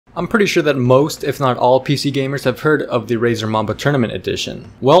I'm pretty sure that most, if not all, PC gamers have heard of the Razer Mamba Tournament Edition.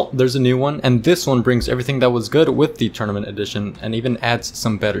 Well, there's a new one, and this one brings everything that was good with the Tournament Edition and even adds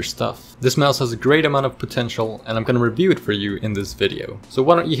some better stuff. This mouse has a great amount of potential, and I'm going to review it for you in this video. So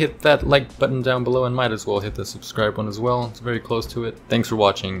why don't you hit that like button down below, and might as well hit the subscribe one as well, it's very close to it. Thanks for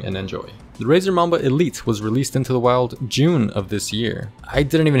watching and enjoy. The Razer Mamba Elite was released into the wild June of this year. I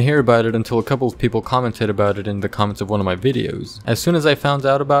didn't even hear about it until a couple of people commented about it in the comments of one of my videos. As soon as I found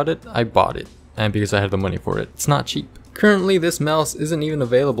out about it, I bought it, and because I had the money for it. It's not cheap. Currently, this mouse isn't even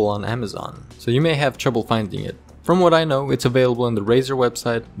available on Amazon, so you may have trouble finding it. From what I know, it's available in the Razer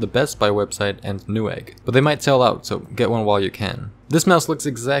website, the Best Buy website, and Newegg, but they might sell out, so get one while you can. This mouse looks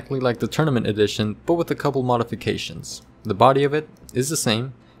exactly like the Tournament Edition, but with a couple modifications. The body of it is the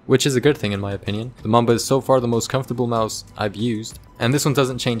same, which is a good thing in my opinion. The Mamba is so far the most comfortable mouse I've used, and this one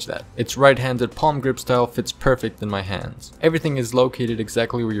doesn't change that. Its right-handed palm grip style fits perfect in my hands. Everything is located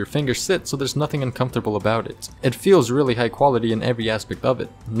exactly where your fingers sit, so there's nothing uncomfortable about it. It feels really high quality in every aspect of it.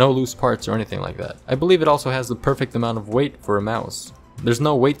 No loose parts or anything like that. I believe it also has the perfect amount of weight for a mouse. There's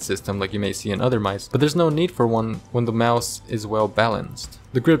no weight system like you may see in other mice, but there's no need for one when the mouse is well balanced.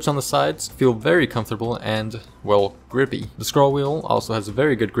 The grips on the sides feel very comfortable and, well, grippy. The scroll wheel also has a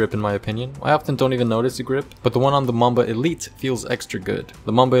very good grip in my opinion. I often don't even notice the grip, but the one on the Mamba Elite feels extra good.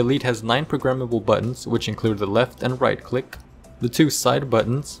 The Mamba Elite has 9 programmable buttons, which include the left and right click, the 2 side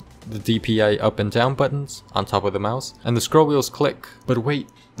buttons, the DPI up and down buttons on top of the mouse, and the scroll wheel's click. But wait,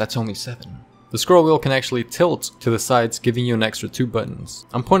 that's only 7. The scroll wheel can actually tilt to the sides, giving you an extra 2 buttons.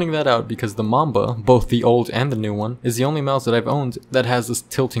 I'm pointing that out because the Mamba, both the old and the new one, is the only mouse that I've owned that has this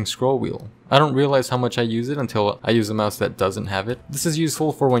tilting scroll wheel. I don't realize how much I use it until I use a mouse that doesn't have it. This is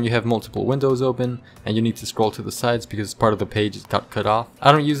useful for when you have multiple windows open and you need to scroll to the sides because part of the page got cut off.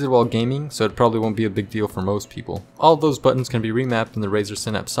 I don't use it while gaming, so it probably won't be a big deal for most people. All of those buttons can be remapped in the Razer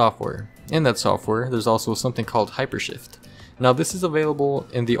Synapse software. In that software, there's also something called Hypershift. Now this is available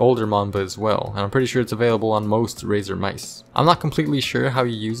in the older Mamba as well, and I'm pretty sure it's available on most Razer mice. I'm not completely sure how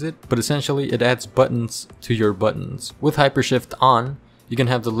you use it, but essentially it adds buttons to your buttons. With Hypershift on, you can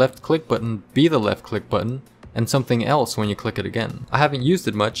have the left click button be the left click button, and something else when you click it again. I haven't used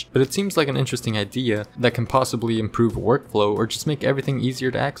it much, but it seems like an interesting idea that can possibly improve workflow or just make everything easier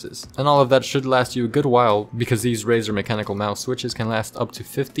to access. And all of that should last you a good while because these Razer mechanical mouse switches can last up to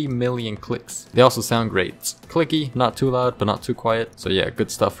 50 million clicks. They also sound great. It's clicky, not too loud, but not too quiet. So yeah, good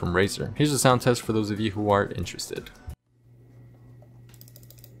stuff from Razer. Here's a sound test for those of you who are interested.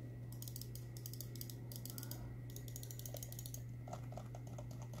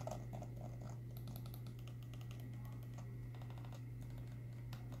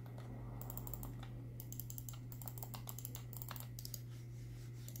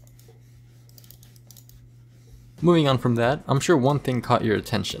 Moving on from that, I'm sure one thing caught your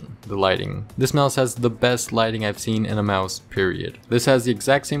attention, the lighting. This mouse has the best lighting I've seen in a mouse, period. This has the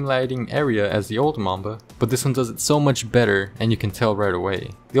exact same lighting area as the old Mamba, but this one does it so much better and you can tell right away.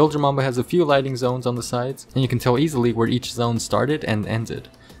 The older Mamba has a few lighting zones on the sides, and you can tell easily where each zone started and ended.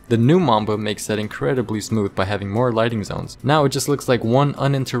 The new Mamba makes that incredibly smooth by having more lighting zones. Now it just looks like one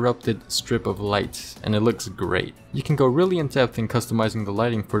uninterrupted strip of light, and it looks great. You can go really in depth in customizing the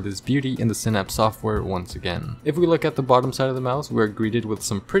lighting for this beauty in the Synapse software once again. If we look at the bottom side of the mouse, we're greeted with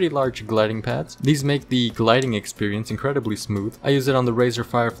some pretty large gliding pads. These make the gliding experience incredibly smooth. I use it on the Razer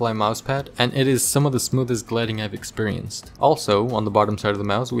Firefly mousepad, and it is some of the smoothest gliding I've experienced. Also, on the bottom side of the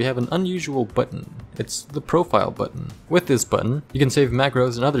mouse, we have an unusual button. It's the profile button. With this button, you can save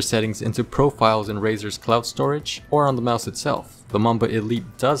macros and other settings into profiles in Razer's cloud storage or on the mouse itself. The Mamba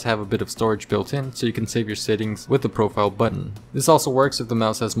Elite does have a bit of storage built in, so you can save your settings with the profile button. This also works if the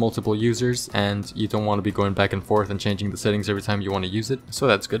mouse has multiple users and you don't want to be going back and forth and changing the settings every time you want to use it, so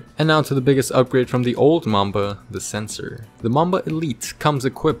that's good. And now to the biggest upgrade from the old Mamba, the sensor. The Mamba Elite comes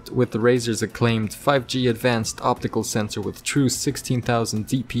equipped with the Razer's acclaimed 5G advanced optical sensor with true 16,000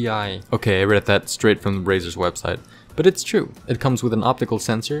 DPI. Okay, I read that straight from Razer's website. But it's true, it comes with an optical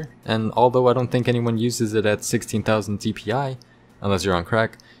sensor, and although I don't think anyone uses it at 16,000 DPI, unless you're on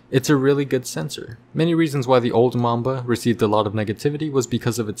crack, it's a really good sensor. Many reasons why the old Mamba received a lot of negativity was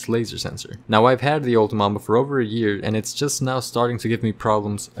because of its laser sensor. Now I've had the old Mamba for over a year and it's just now starting to give me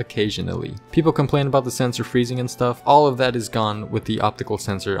problems occasionally. People complain about the sensor freezing and stuff. All of that is gone with the optical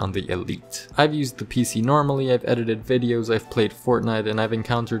sensor on the Elite. I've used the PC normally, I've edited videos, I've played Fortnite, and I've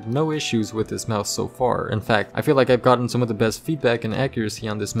encountered no issues with this mouse so far. In fact, I feel like I've gotten some of the best feedback and accuracy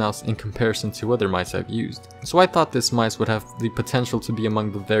on this mouse in comparison to other mice I've used. So I thought this mouse would have the potential to be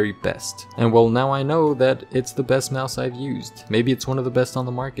among the very very best. And well, now I know that it's the best mouse I've used. Maybe it's one of the best on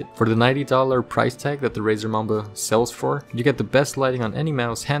the market. For the $90 price tag that the Razer Mamba sells for, you get the best lighting on any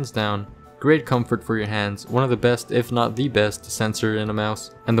mouse, hands down, great comfort for your hands, one of the best, if not the best, sensor in a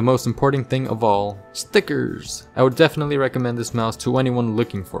mouse, and the most important thing of all, stickers! I would definitely recommend this mouse to anyone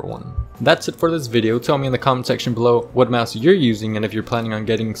looking for one. That's it for this video. Tell me in the comment section below what mouse you're using and if you're planning on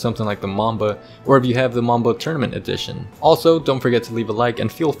getting something like the Mamba, or if you have the Mamba Tournament Edition. Also, don't forget to leave a like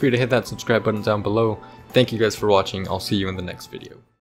and feel free to hit that subscribe button down below. Thank you guys for watching. I'll see you in the next video.